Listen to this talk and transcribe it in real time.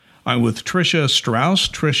I'm with Tricia Strauss.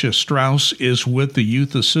 Tricia Strauss is with the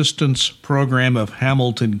Youth Assistance Program of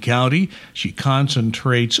Hamilton County. She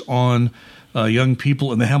concentrates on young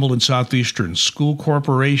people in the Hamilton Southeastern School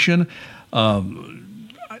Corporation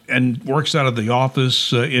and works out of the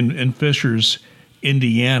office in Fishers,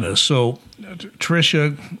 Indiana. So,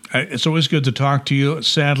 Tricia, it's always good to talk to you.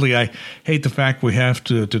 Sadly, I hate the fact we have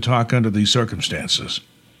to talk under these circumstances.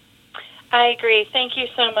 I agree. Thank you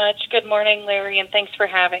so much. Good morning, Larry, and thanks for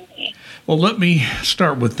having me. Well, let me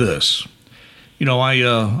start with this. You know,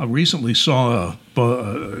 I recently saw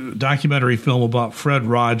a documentary film about Fred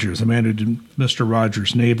Rogers, the man who did Mr.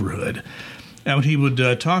 Rogers' Neighborhood. And he would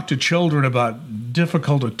talk to children about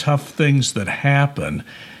difficult or tough things that happen.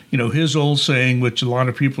 You know, his old saying, which a lot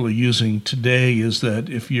of people are using today, is that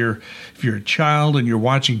if you're a child and you're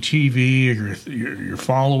watching TV or you're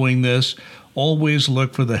following this, always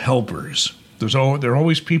look for the helpers. There are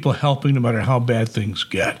always people helping no matter how bad things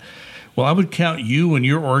get. Well, I would count you and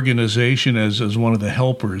your organization as one of the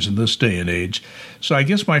helpers in this day and age. So I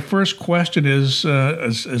guess my first question is,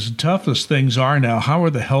 as tough as things are now, how are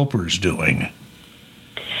the helpers doing?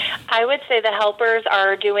 I would say the helpers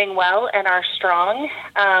are doing well and are strong.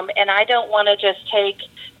 And I don't want to just take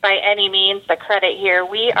by any means the credit here.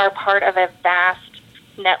 We are part of a vast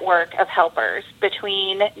network of helpers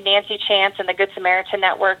between Nancy Chance and the Good Samaritan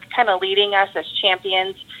Network, kind of leading us as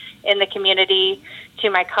champions in the community, to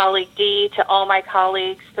my colleague Dee, to all my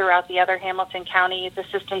colleagues throughout the other Hamilton County's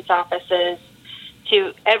assistance offices,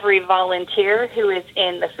 to every volunteer who is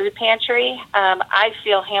in the food pantry. I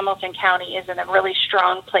feel Hamilton County is in a really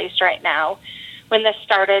strong place right now. When this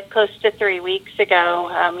started close to 3 weeks ago,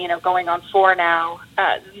 going on 4 now,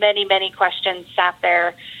 many questions sat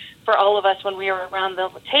there for all of us when we were around the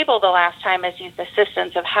table the last time as youth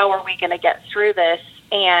assistants of how are we going to get through this.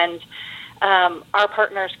 And our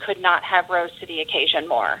partners could not have rose to the occasion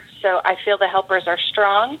more. So I feel the helpers are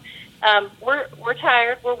strong. We're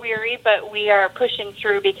tired, we're weary, but we are pushing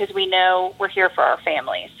through because we know we're here for our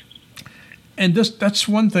families. And that's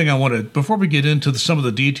one thing I want to, before we get into some of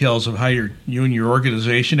the details of how you and your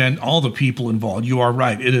organization and all the people involved, you are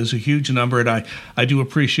right. It is a huge number, and I do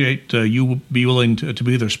appreciate you be willing to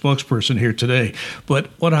be their spokesperson here today. But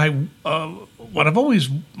what I've always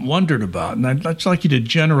wondered about, and I'd just like you to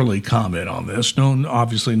generally comment on this,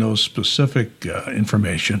 obviously no specific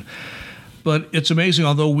information, but it's amazing,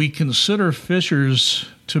 although we consider Fishers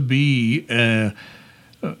to be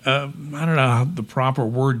I don't know the proper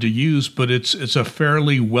word to use, but it's a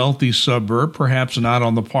fairly wealthy suburb, perhaps not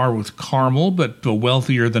on the par with Carmel, but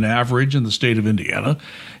wealthier than average in the state of Indiana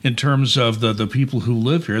in terms of the people who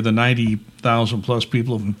live here, the 90,000 plus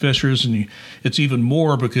people in Fishers, and it's even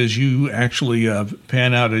more because you actually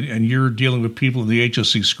pan out and you're dealing with people in the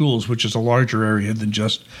HSC schools, which is a larger area than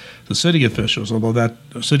just the city of Fishers, although that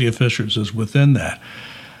city of Fishers is within that.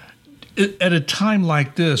 At a time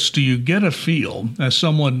like this, do you get a feel, as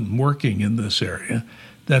someone working in this area,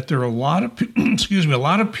 that there are a lot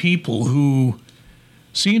of people who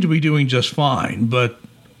seem to be doing just fine, but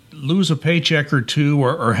lose a paycheck or two,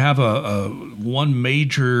 or have a one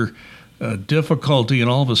major difficulty, and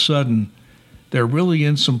all of a sudden they're really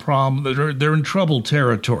in some problem. They're in troubled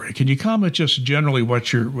territory. Can you comment just generally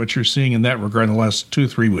what you're seeing in that regard in the last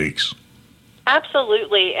 2-3 weeks?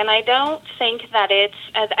 Absolutely, and I don't think that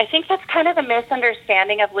I think that's kind of a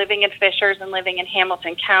misunderstanding of living in Fishers and living in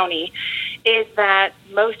Hamilton County, is that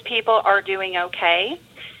most people are doing okay.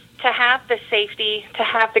 To have the safety, to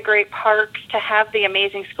have the great parks, to have the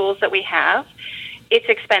amazing schools that we have, it's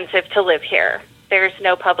expensive to live here. There's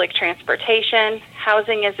no public transportation,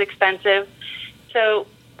 housing is expensive. So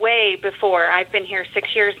way before, I've been here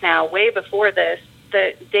 6 years now, way before this,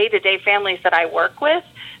 the day-to-day families that I work with,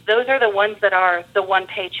 those are the ones that are the one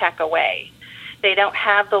paycheck away. They don't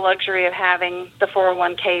have the luxury of having the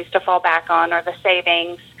 401ks to fall back on or the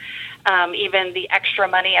savings, even the extra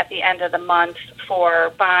money at the end of the month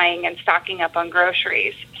for buying and stocking up on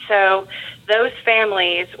groceries. So those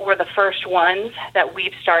families were the first ones that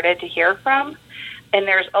we've started to hear from, and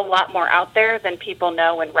there's a lot more out there than people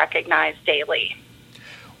know and recognize daily.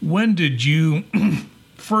 When did you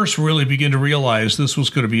first really begin to realize this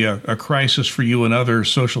was going to be a crisis for you and other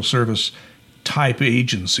social service type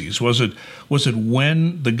agencies? Was it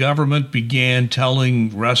when the government began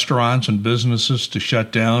telling restaurants and businesses to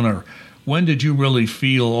shut down, or when did you really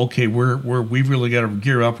feel, okay, we've really got to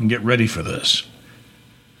gear up and get ready for this?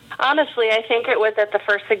 Honestly, I think it was at the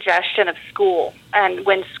first suggestion of school. And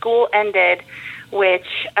when school ended, which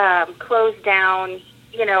closed down,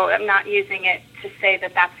 I'm not using it to say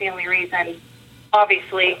that that's the only reason.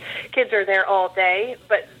 Obviously, kids are there all day,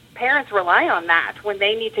 but parents rely on that. When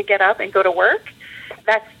they need to get up and go to work,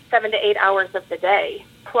 that's 7 to 8 hours of the day.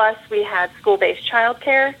 Plus, we had school-based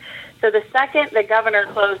childcare. So the second the governor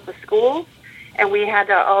closed the schools, and we had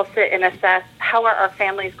to all sit and assess how are our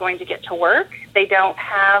families going to get to work. They don't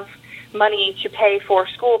have money to pay for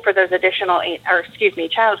school for those additional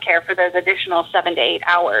childcare for those additional 7 to 8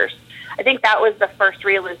 hours. I think that was the first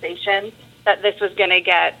realization that this was going to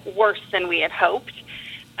get worse than we had hoped,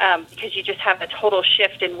 because you just have a total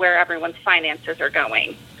shift in where everyone's finances are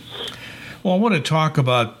going. Well, I want to talk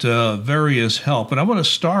about various help, and I want to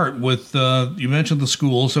start with, you mentioned the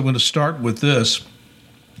schools. I'm going to start with this,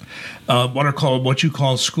 what you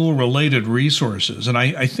call school-related resources. And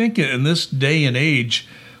I think in this day and age,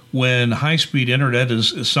 when high-speed internet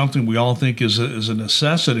is something we all think is a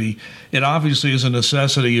necessity, it obviously is a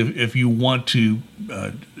necessity if you want to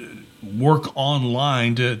work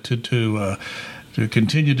online to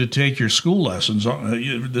continue to take your school lessons.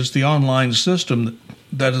 There's the online system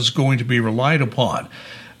that is going to be relied upon.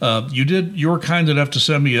 You were kind enough to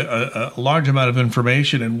send me a large amount of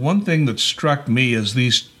information, and one thing that struck me as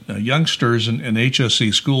these youngsters in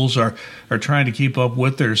HSC schools are trying to keep up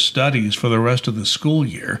with their studies for the rest of the school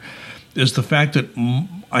year is the fact that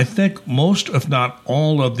I think most, if not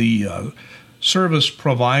all, of the service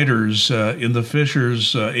providers in the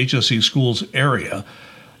Fishers HSC schools area,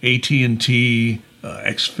 AT&T,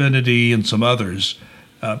 Xfinity, and some others,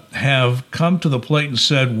 have come to the plate and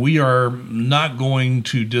said, we are not going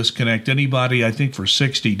to disconnect anybody, I think, for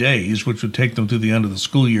 60 days, which would take them to the end of the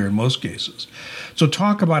school year in most cases. So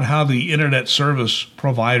talk about how the internet service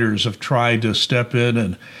providers have tried to step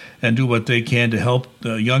in and do what they can to help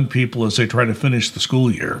young people as they try to finish the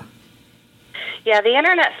school year. Yeah, the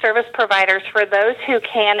internet service providers, for those who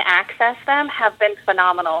can access them, have been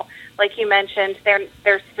phenomenal. Like you mentioned,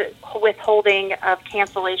 there's withholding of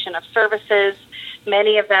cancellation of services.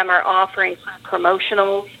 Many of them are offering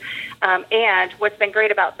promotionals. And what's been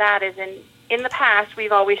great about that is in the past,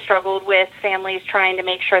 we've always struggled with families trying to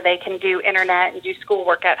make sure they can do internet and do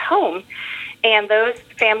schoolwork at home. And those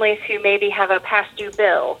families who maybe have a past due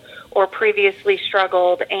bill or previously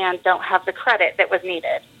struggled and don't have the credit that was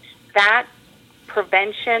needed, that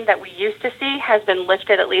prevention that we used to see has been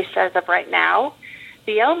lifted, at least as of right now.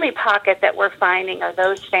 The only pocket that we're finding are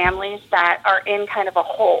those families that are in kind of a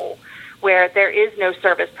hole where there is no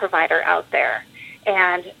service provider out there.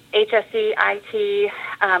 And HSC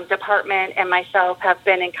IT department and myself have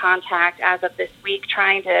been in contact as of this week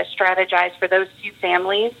trying to strategize for those few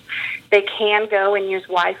families. They can go and use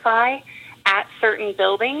Wi-Fi at certain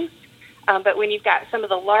buildings, but when you've got some of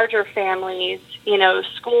the larger families,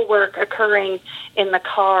 schoolwork occurring in the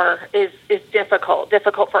car is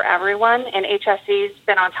difficult for everyone. And HSC's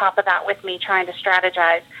been on top of that with me trying to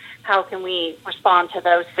strategize how can we respond to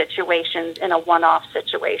those situations in a one-off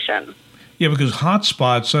situation. Yeah, because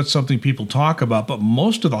hotspots, that's something people talk about, but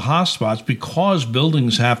most of the hotspots, because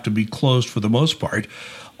buildings have to be closed for the most part,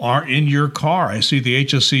 are in your car. I see the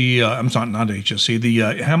HSC, not HSC,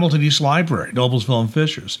 the Hamilton East Library, Noblesville and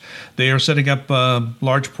Fishers. They are setting up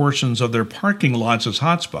large portions of their parking lots as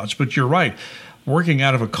hotspots, but you're right. Working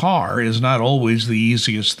out of a car is not always the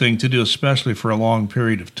easiest thing to do, especially for a long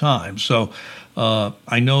period of time. So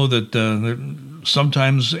I know that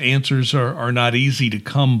sometimes answers are not easy to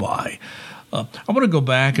come by. I want to go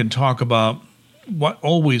back and talk about what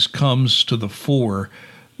always comes to the fore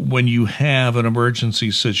when you have an emergency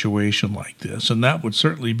situation like this, and that would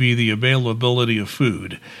certainly be the availability of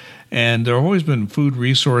food. And there have always been food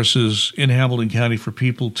resources in Hamilton County for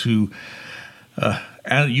people to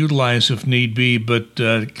utilize if need be, but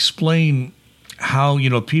explain how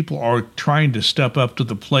people are trying to step up to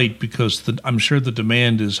the plate, because I'm sure the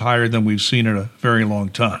demand is higher than we've seen in a very long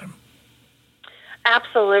time.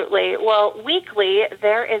 Absolutely. Well, weekly,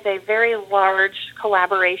 there is a very large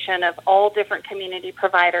collaboration of all different community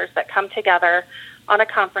providers that come together on a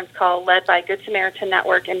conference call led by Good Samaritan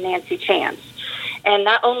Network and Nancy Chance. And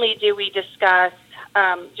not only do we discuss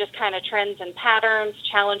just kind of trends and patterns,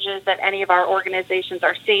 challenges that any of our organizations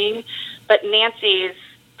are seeing, but Nancy's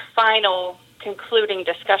final concluding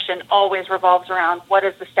discussion always revolves around what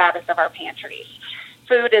is the status of our pantries.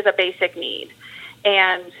 Food is a basic need.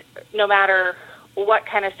 And no matter what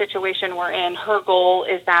kind of situation we're in, her goal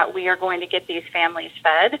is that we are going to get these families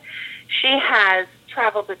fed. She has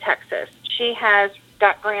traveled to Texas. She has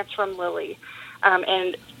got grants from Lilly.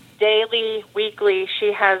 And daily, weekly,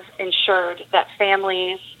 she has ensured that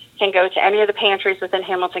families can go to any of the pantries within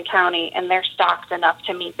Hamilton County and they're stocked enough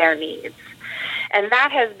to meet their needs. And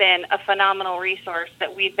that has been a phenomenal resource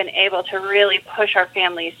that we've been able to really push our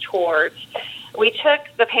families towards. We took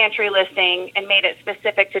the pantry listing and made it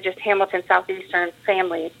specific to just Hamilton Southeastern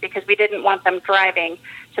families because we didn't want them driving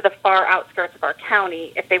to the far outskirts of our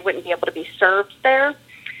county if they wouldn't be able to be served there.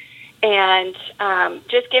 And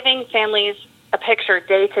just giving families a picture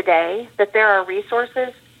day to day that there are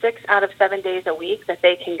resources 6 out of 7 days a week that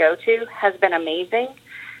they can go to has been amazing.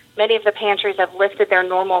 Many of the pantries have lifted their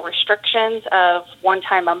normal restrictions of one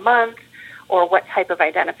time a month or what type of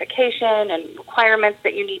identification and requirements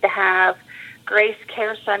that you need to have. Grace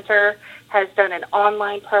Care Center has done an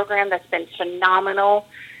online program that's been phenomenal.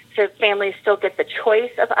 So families still get the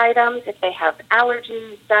choice of items if they have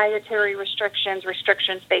allergies, dietary restrictions,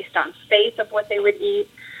 restrictions based on faith of what they would eat.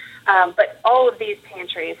 But all of these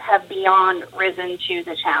pantries have beyond risen to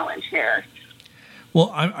the challenge here.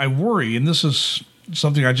 Well, I worry, and this is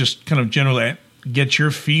something I just kind of generally get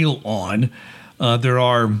your feel on. There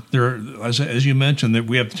are, as you mentioned, that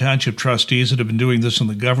we have the township trustees that have been doing this on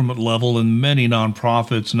the government level, and many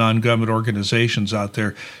nonprofits, non-government organizations out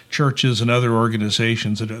there, churches and other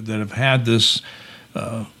organizations that have had this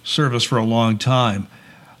service for a long time.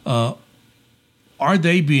 Are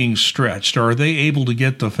they being stretched? Are they able to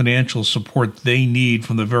get the financial support they need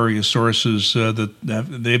from the various sources that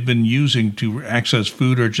they've been using to access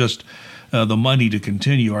food, or just the money to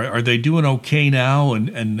continue? Are they doing okay now?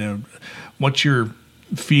 And what's your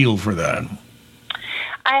feel for that?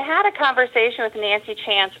 I had a conversation with Nancy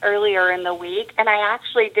Chance earlier in the week, and I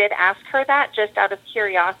actually did ask her that just out of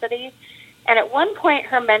curiosity. And at one point,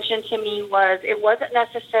 her mention to me was it wasn't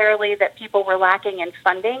necessarily that people were lacking in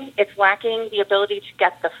funding, it's lacking the ability to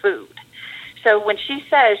get the food. So when she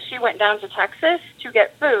says she went down to Texas to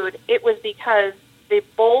get food, it was because the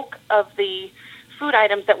bulk of the food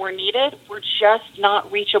items that were needed were just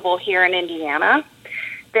not reachable here in Indiana.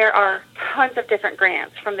 There are tons of different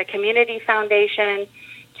grants, from the Community Foundation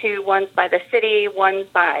to ones by the city, ones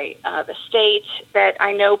by the state, that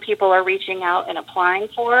I know people are reaching out and applying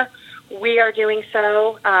for. We are doing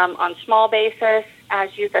so on small basis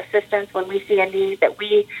as youth assistants when we see a need that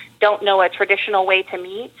we don't know a traditional way to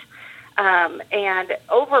meet. And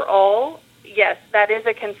overall, yes, that is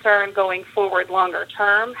a concern going forward longer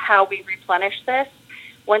term, how we replenish this.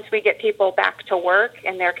 Once we get people back to work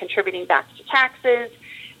and they're contributing back to taxes,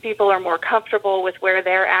 people are more comfortable with where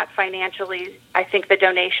they're at financially, I think the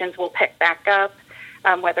donations will pick back up,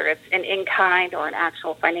 whether it's an in-kind or an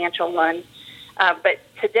actual financial one. But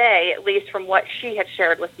today, at least from what she had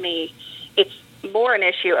shared with me, it's more an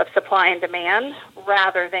issue of supply and demand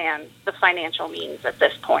rather than the financial means at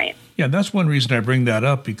this point. Yeah, that's one reason I bring that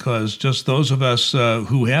up, because just those of us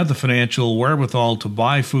who have the financial wherewithal to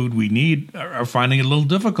buy food we need are finding it a little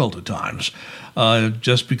difficult at times.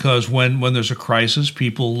 Just because when there's a crisis,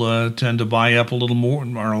 people tend to buy up a little more,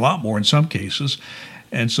 or a lot more in some cases.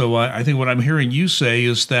 And so I think what I'm hearing you say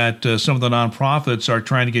is that some of the nonprofits are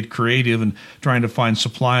trying to get creative and trying to find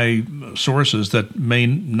supply sources that may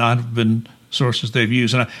not have been sources they've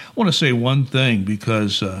used. And I want to say one thing,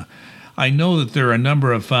 because I know that there are a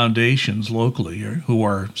number of foundations locally who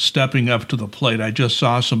are stepping up to the plate. I just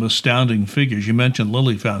saw some astounding figures. You mentioned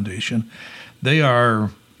Lilly Foundation. They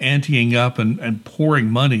are anteing up and pouring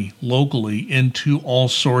money locally into all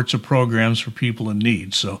sorts of programs for people in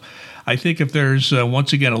need. So I think if there's,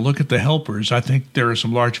 once again, a look at the helpers, I think there are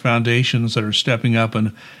some large foundations that are stepping up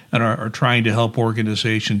and are trying to help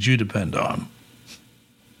organizations you depend on.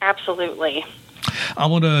 Absolutely. I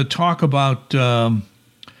want to talk about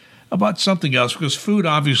something else, because food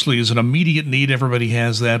obviously is an immediate need. Everybody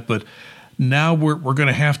has that, but now we're going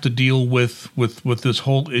to have to deal with this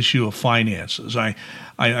whole issue of finances.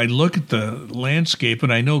 I look at the landscape,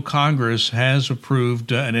 and I know Congress has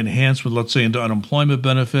approved an enhancement, let's say, into unemployment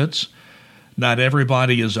benefits. Not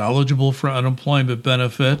everybody is eligible for unemployment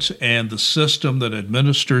benefits, and the system that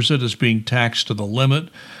administers it is being taxed to the limit.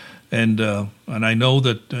 And I know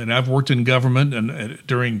that, and I've worked in government and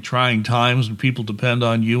during trying times, and people depend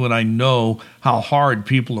on you, and I know how hard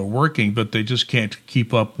people are working, but they just can't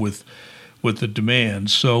keep up with the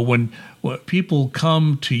demands. So when people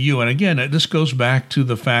come to you, and again, this goes back to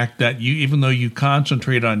the fact that you, even though you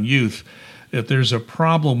concentrate on youth, if there's a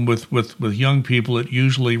problem with young people, it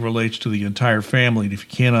usually relates to the entire family. And if you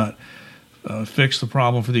cannot fix the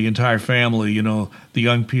problem for the entire family, the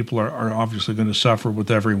young people are obviously going to suffer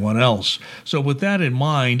with everyone else. So with that in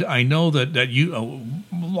mind, I know that you,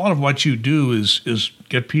 a lot of what you do is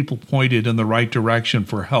get people pointed in the right direction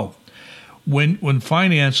for help. When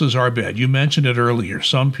finances are bad, you mentioned it earlier,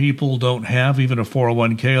 some people don't have even a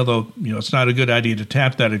 401k, although it's not a good idea to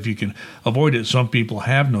tap that if you can avoid it. Some people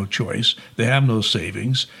have no choice. They have no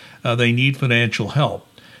savings. They need financial help.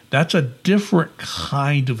 That's a different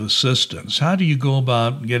kind of assistance. How do you go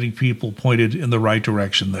about getting people pointed in the right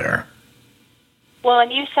direction there? Well,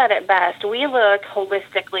 and you said it best. We look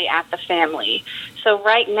holistically at the family. So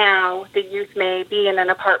right now, the youth may be in an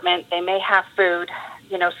apartment. They may have food.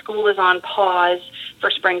 School is on pause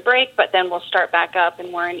for spring break, but then we'll start back up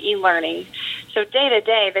and we're in e-learning. So day to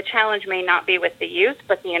day, the challenge may not be with the youth,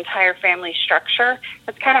 but the entire family structure.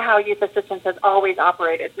 That's kind of how youth assistance has always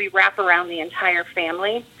operated. We wrap around the entire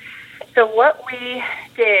family. So what we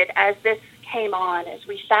did as this came on is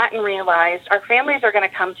we sat and realized our families are going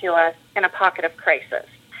to come to us in a pocket of crisis.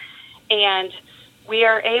 And we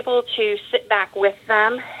are able to sit back with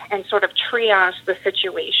them and sort of triage the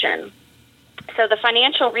situation. So the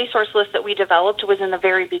financial resource list that we developed was in the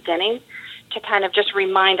very beginning to kind of just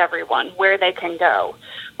remind everyone where they can go.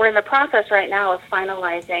 We're in the process right now of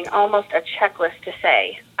finalizing almost a checklist to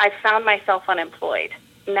say, I found myself unemployed.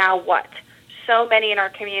 Now what? So many in our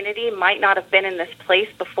community might not have been in this place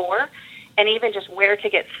before, and even just where to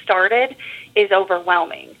get started is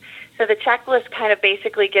overwhelming. So the checklist kind of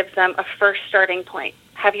basically gives them a first starting point.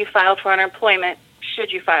 Have you filed for unemployment?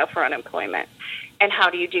 Should you file for unemployment? And how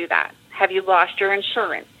do you do that? Have you lost your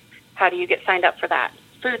insurance? How do you get signed up for that?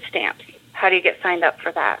 Food stamps. How do you get signed up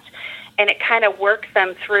for that? And it kind of works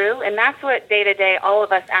them through, and that's what day-to-day all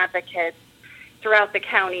of us advocates throughout the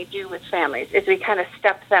county do with families, is we kind of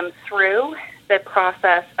step them through the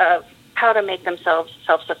process of how to make themselves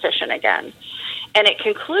self-sufficient again. And it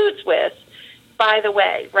concludes with, by the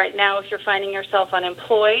way, right now if you're finding yourself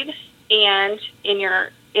unemployed and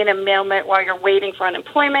in a mailment while you're waiting for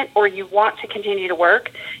unemployment or you want to continue to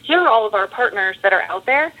work, here are all of our partners that are out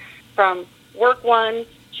there from Work One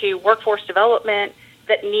to workforce development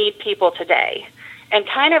that need people today. And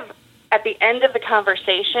kind of at the end of the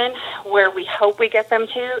conversation, where we hope we get them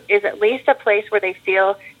to, is at least a place where they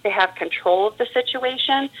feel they have control of the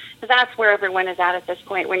situation. That's where everyone is at this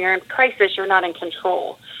point. When you're in crisis, you're not in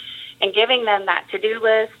control. And giving them that to-do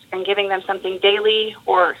list and giving them something daily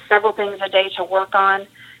or several things a day to work on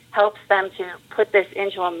helps them to put this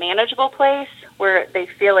into a manageable place where they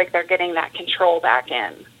feel like they're getting that control back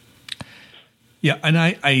in. Yeah, and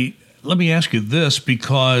I let me ask you this,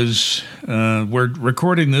 because we're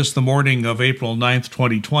recording this the morning of April 9th,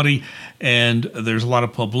 2020, and there's a lot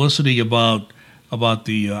of publicity about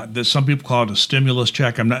the some people call it a stimulus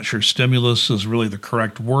check. I'm not sure stimulus is really the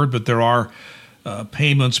correct word, but there are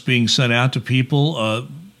payments being sent out to people.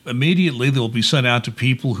 Immediately, they'll be sent out to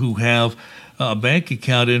people who have bank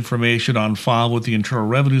account information on file with the Internal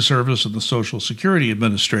Revenue Service and the Social Security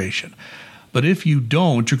Administration. But if you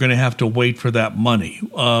don't, you're going to have to wait for that money.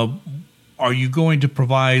 Are you going to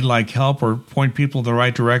provide help or point people in the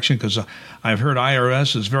right direction? Because I've heard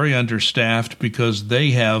IRS is very understaffed because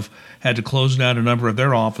they have had to close down a number of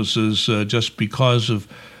their offices just because of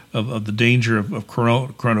the danger of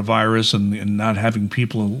coronavirus and not having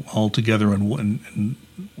people all together in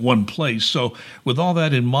one place. So with all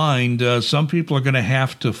that in mind, some people are going to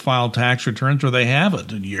have to file tax returns, or they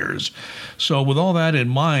haven't in years. So with all that in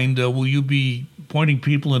mind, will you be pointing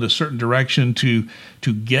people in a certain direction to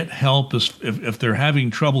get help if they're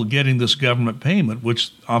having trouble getting this government payment,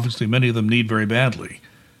 which obviously many of them need very badly?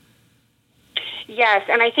 Yes,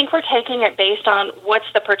 and I think we're taking it based on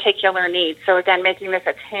what's the particular need. So again, making this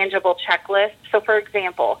a tangible checklist. So for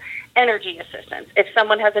example, energy assistance. If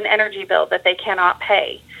someone has an energy bill that they cannot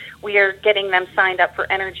pay, we are getting them signed up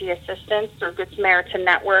for energy assistance through Good Samaritan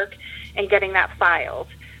Network and getting that filed.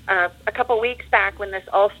 A couple weeks back when this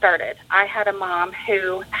all started, I had a mom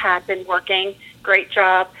who had been working, great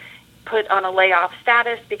job, put on a layoff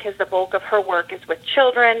status because the bulk of her work is with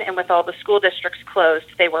children, and with all the school districts closed,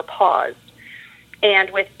 they were paused.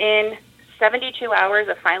 And within 72 hours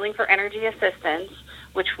of filing for energy assistance,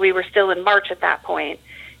 which we were still in March at that point,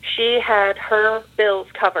 she had her bills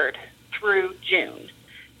covered through June.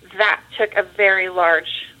 That took a very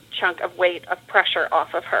large chunk of weight of pressure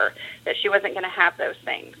off of her, that she wasn't going to have those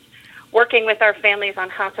things. Working with our families on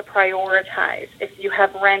how to prioritize. If you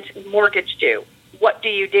have rent, mortgage due, what do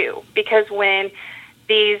you do? Because when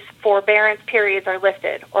these forbearance periods are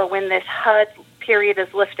lifted, or when this HUD period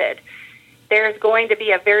is lifted, there's going to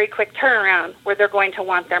be a very quick turnaround where they're going to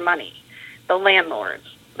want their money, the landlords,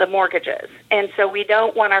 the mortgages. And so we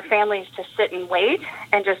don't want our families to sit and wait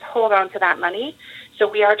and just hold on to that money. So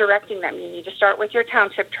we are directing them. You need to start with your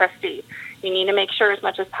township trustee. You need to make sure as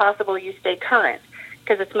much as possible you stay current,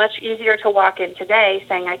 because it's much easier to walk in today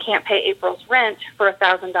saying, I can't pay April's rent for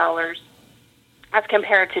 $1,000 as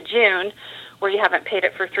compared to June, where you haven't paid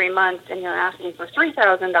it for 3 months and you're asking for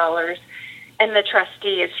 $3,000, and the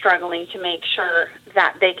trustee is struggling to make sure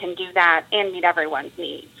that they can do that and meet everyone's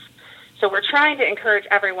needs. So we're trying to encourage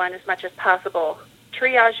everyone as much as possible.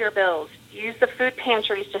 Triage your bills. Use the food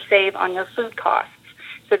pantries to save on your food costs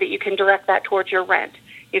so that you can direct that towards your rent.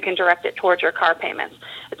 You can direct it towards your car payments.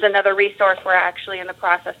 It's another resource we're actually in the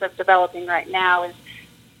process of developing right now, is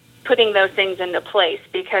putting those things into place,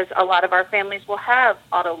 because a lot of our families will have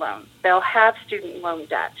auto loans. They'll have student loan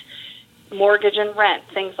debt, mortgage and rent,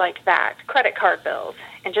 things like that, credit card bills,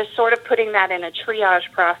 and just sort of putting that in a triage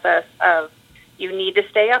process of you need to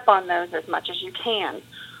stay up on those as much as you can.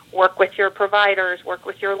 Work with your providers, work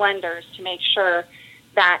with your lenders to make sure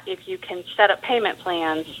that if you can set up payment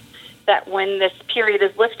plans, that when this period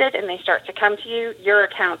is lifted and they start to come to you, your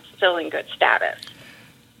account's still in good status.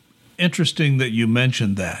 Interesting that you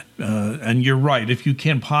mentioned that, and you're right. If you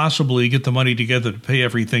can possibly get the money together to pay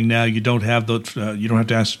everything now, you don't have you don't have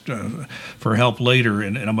to ask for help later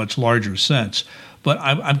in a much larger sense. But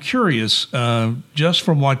I'm curious, just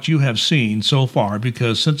from what you have seen so far,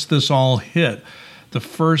 because since this all hit,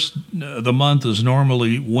 the month is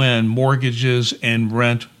normally when mortgages and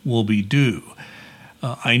rent will be due.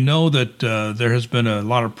 I know that there has been a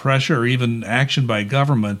lot of pressure, or even action by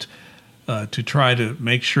government, to try to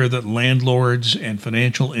make sure that landlords and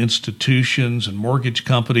financial institutions and mortgage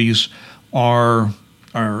companies are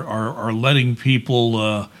letting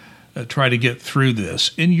people try to get through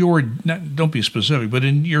this. In your, don't be specific, but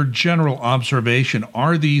in your general observation,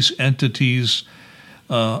 are these entities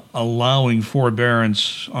allowing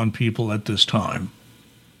forbearance on people at this time?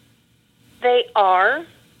 They are,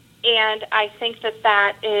 and I think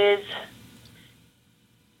that is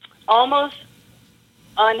almost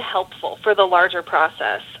unhelpful for the larger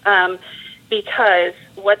process, because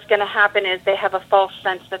what's going to happen is they have a false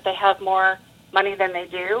sense that they have more money than they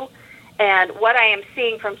do. And what I am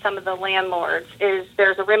seeing from some of the landlords is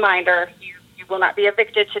there's a reminder, you will not be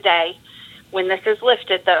evicted today. When this is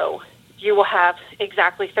lifted, though, you will have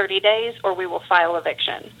exactly 30 days or we will file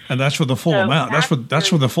eviction. And that's for the full amount. That's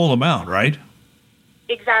for the full amount, right?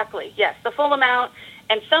 Exactly, yes, the full amount,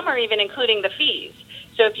 and some are even including the fees.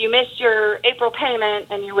 So if you missed your April payment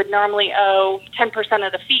and you would normally owe 10%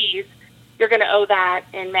 of the fees, you're going to owe that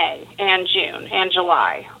in May and June and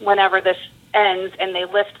July, whenever this ends and they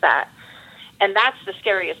lift that. And that's the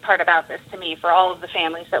scariest part about this to me, for all of the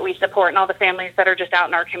families that we support and all the families that are just out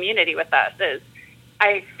in our community with us, is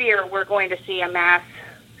I fear we're going to see a mass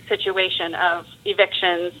situation of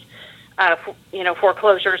evictions,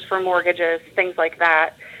 foreclosures for mortgages, things like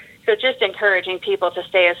that. So just encouraging people to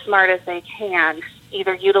stay as smart as they can,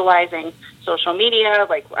 either utilizing social media,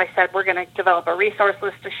 like I said, we're going to develop a resource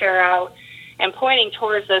list to share out, and pointing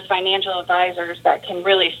towards those financial advisors that can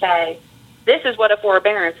really say, this is what a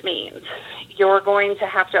forbearance means. You're going to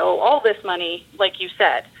have to owe all this money, like you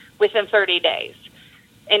said, within 30 days.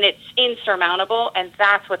 And it's insurmountable, and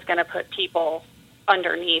that's what's going to put people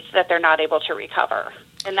underneath that they're not able to recover.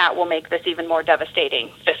 And that will make this even more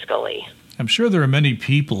devastating fiscally. I'm sure there are many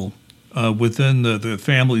people within the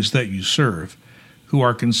families that you serve who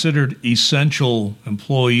are considered essential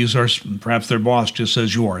employees, or perhaps their boss just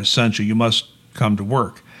says you are essential, you must come to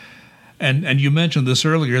work. And you mentioned this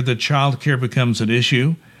earlier, that child care becomes an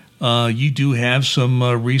issue. You do have some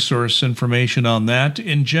resource information on that.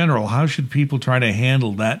 In general, how should people try to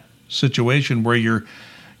handle that situation where your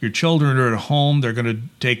children are at home, they're going to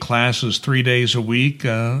take classes 3 days a week,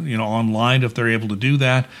 online if they're able to do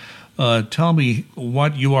that? Tell me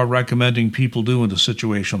what you are recommending people do in a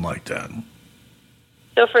situation like that.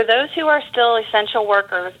 So for those who are still essential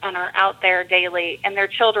workers and are out there daily, and their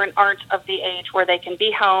children aren't of the age where they can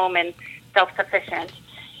be home and self-sufficient,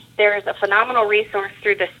 there is a phenomenal resource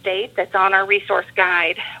through the state that's on our resource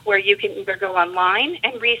guide, where you can either go online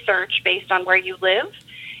and research based on where you live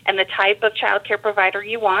and the type of child care provider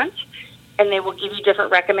you want, and they will give you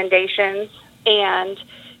different recommendations. And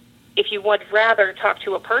if you would rather talk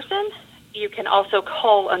to a person, you can also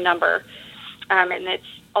call a number, and it's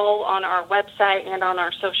all on our website and on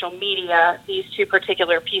our social media, these two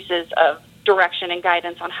particular pieces of direction and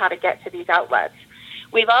guidance on how to get to these outlets.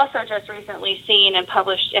 We've also just recently seen and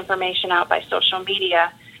published information out by social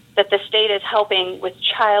media that the state is helping with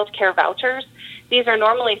child care vouchers. These are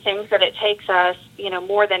normally things that it takes us,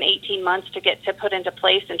 more than 18 months to get to put into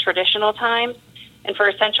place in traditional times. And for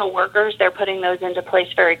essential workers, they're putting those into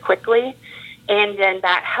place very quickly. And then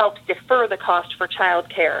that helps defer the cost for child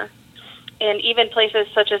care. And even places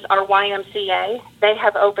such as our YMCA, they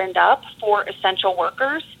have opened up for essential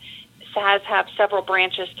workers. SAS have several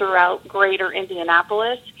branches throughout greater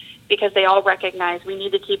Indianapolis. because they all recognize we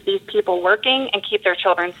need to keep these people working and keep their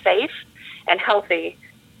children safe and healthy.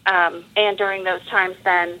 And during those times,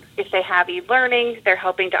 then, if they have e-learning, they're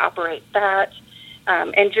helping to operate that,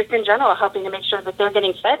 and just in general, helping to make sure that they're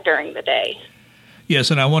getting fed during the day. Yes,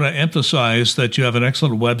 and I want to emphasize that you have an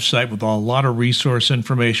excellent website with a lot of resource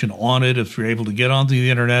information on it. If you're able to get onto the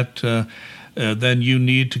internet, then you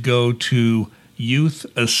need to go to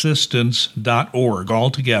youthassistance.org,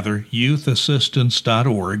 altogether,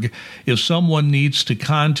 youthassistance.org. If someone needs to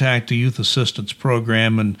contact the Youth Assistance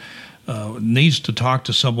Program and needs to talk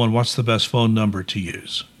to someone, what's the best phone number to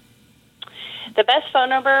use? The best phone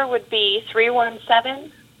number would be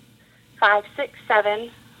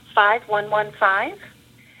 317-567-5115,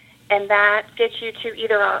 and that gets you to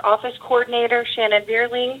either our office coordinator, Shannon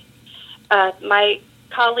Bierling, my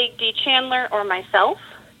colleague, Dee Chandler, or myself.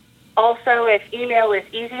 Also, if email is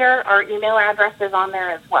easier, our email address is on there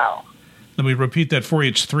as well. Let me repeat that for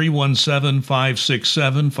you. It's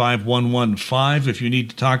 317-567-5115. If you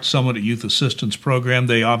need to talk to someone at Youth Assistance Program,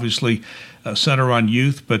 they obviously center on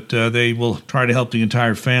youth, but they will try to help the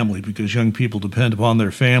entire family because young people depend upon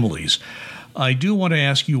their families. I do want to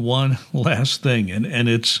ask you one last thing, and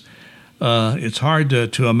it's hard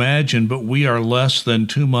to imagine, but we are less than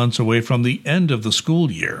 2 months away from the end of the school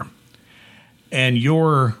year. And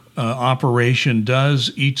your operation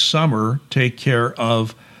does each summer take care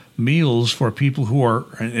of meals for people who are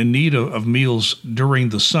in need of meals during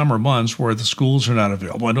the summer months where the schools are not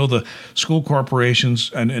available. I know the school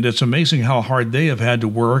corporations, and it's amazing how hard they have had to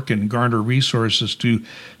work and garner resources to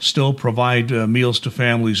still provide meals to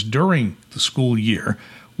families during the school year.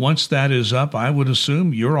 Once that is up, I would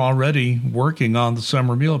assume you're already working on the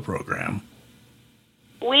summer meal program.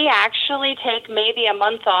 We actually take maybe a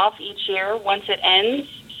month off each year once it ends.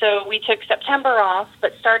 So we took September off,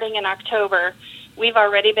 but starting in October, we've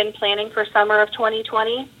already been planning for summer of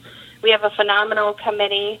 2020. We have a phenomenal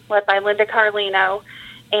committee led by Linda Carlino,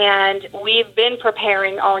 and we've been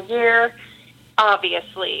preparing all year.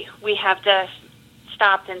 Obviously, we have just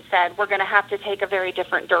stopped and said we're going to have to take a very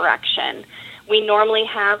different direction. We normally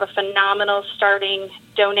have a phenomenal starting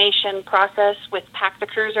donation process with Pack the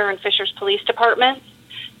Cruiser and Fishers Police Departments,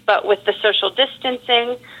 but with the social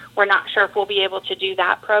distancing, we're not sure if we'll be able to do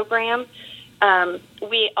that program.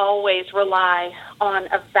 We always rely on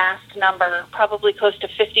a vast number, probably close to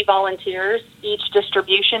 50 volunteers each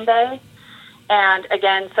distribution day. And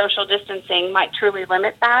again, social distancing might truly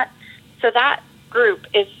limit that. So that group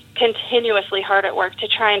is continuously hard at work to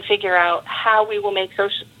try and figure out how we will make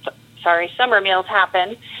summer meals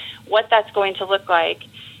happen, what that's going to look like,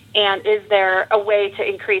 and is there a way to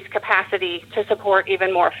increase capacity to support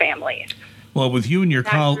even more families? Well, with you and your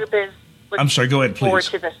colleagues, I'm sorry. Go ahead, please. Forward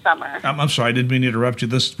to this summer. I'm sorry. I didn't mean to interrupt you.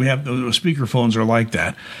 We have the speakerphones are like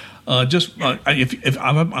that. If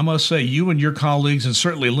I must say, you and your colleagues, and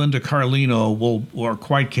certainly Linda Carlino, are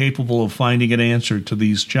quite capable of finding an answer to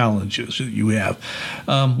these challenges that you have.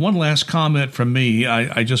 One last comment from me.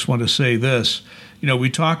 I just want to say this. You know,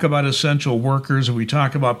 we talk about essential workers and we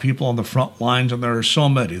talk about people on the front lines, and there are so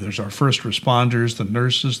many. There's our first responders, the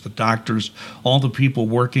nurses, the doctors, all the people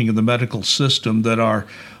working in the medical system that are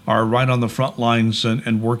right on the front lines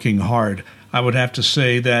and working hard. I would have to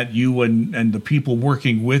say that you and the people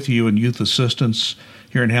working with you in youth assistance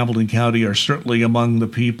here in Hamilton County are certainly among the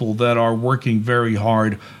people that are working very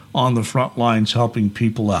hard on the front lines helping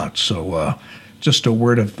people out. So just a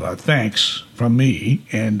word of thanks from me,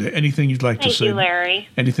 and anything you'd like to say. Thank you, Larry.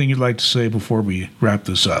 Anything you'd like to say before we wrap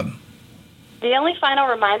this up? The only final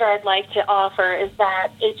reminder I'd like to offer is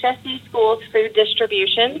that HSE Schools food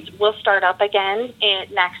distributions will start up again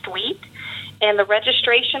next week, and the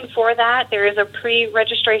registration for that, there is a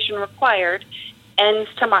pre-registration required, ends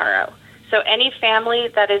tomorrow. So any family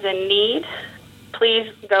that is in need,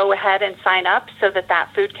 please go ahead and sign up so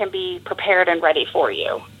that food can be prepared and ready for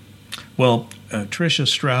you. Well, Tricia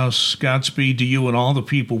Strauss, Godspeed to you and all the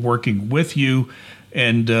people working with you.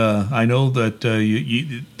 And I know that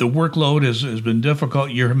the workload has been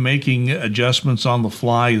difficult. You're making adjustments on the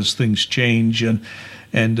fly as things change.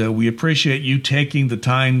 And we appreciate you taking the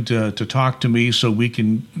time to talk to me so we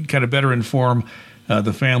can kind of better inform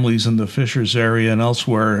the families in the Fishers area and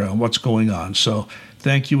elsewhere what's going on. So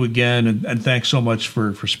thank you again, and thanks so much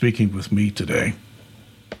for speaking with me today.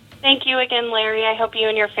 Thank you again, Larry. I hope you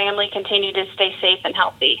and your family continue to stay safe and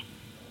healthy.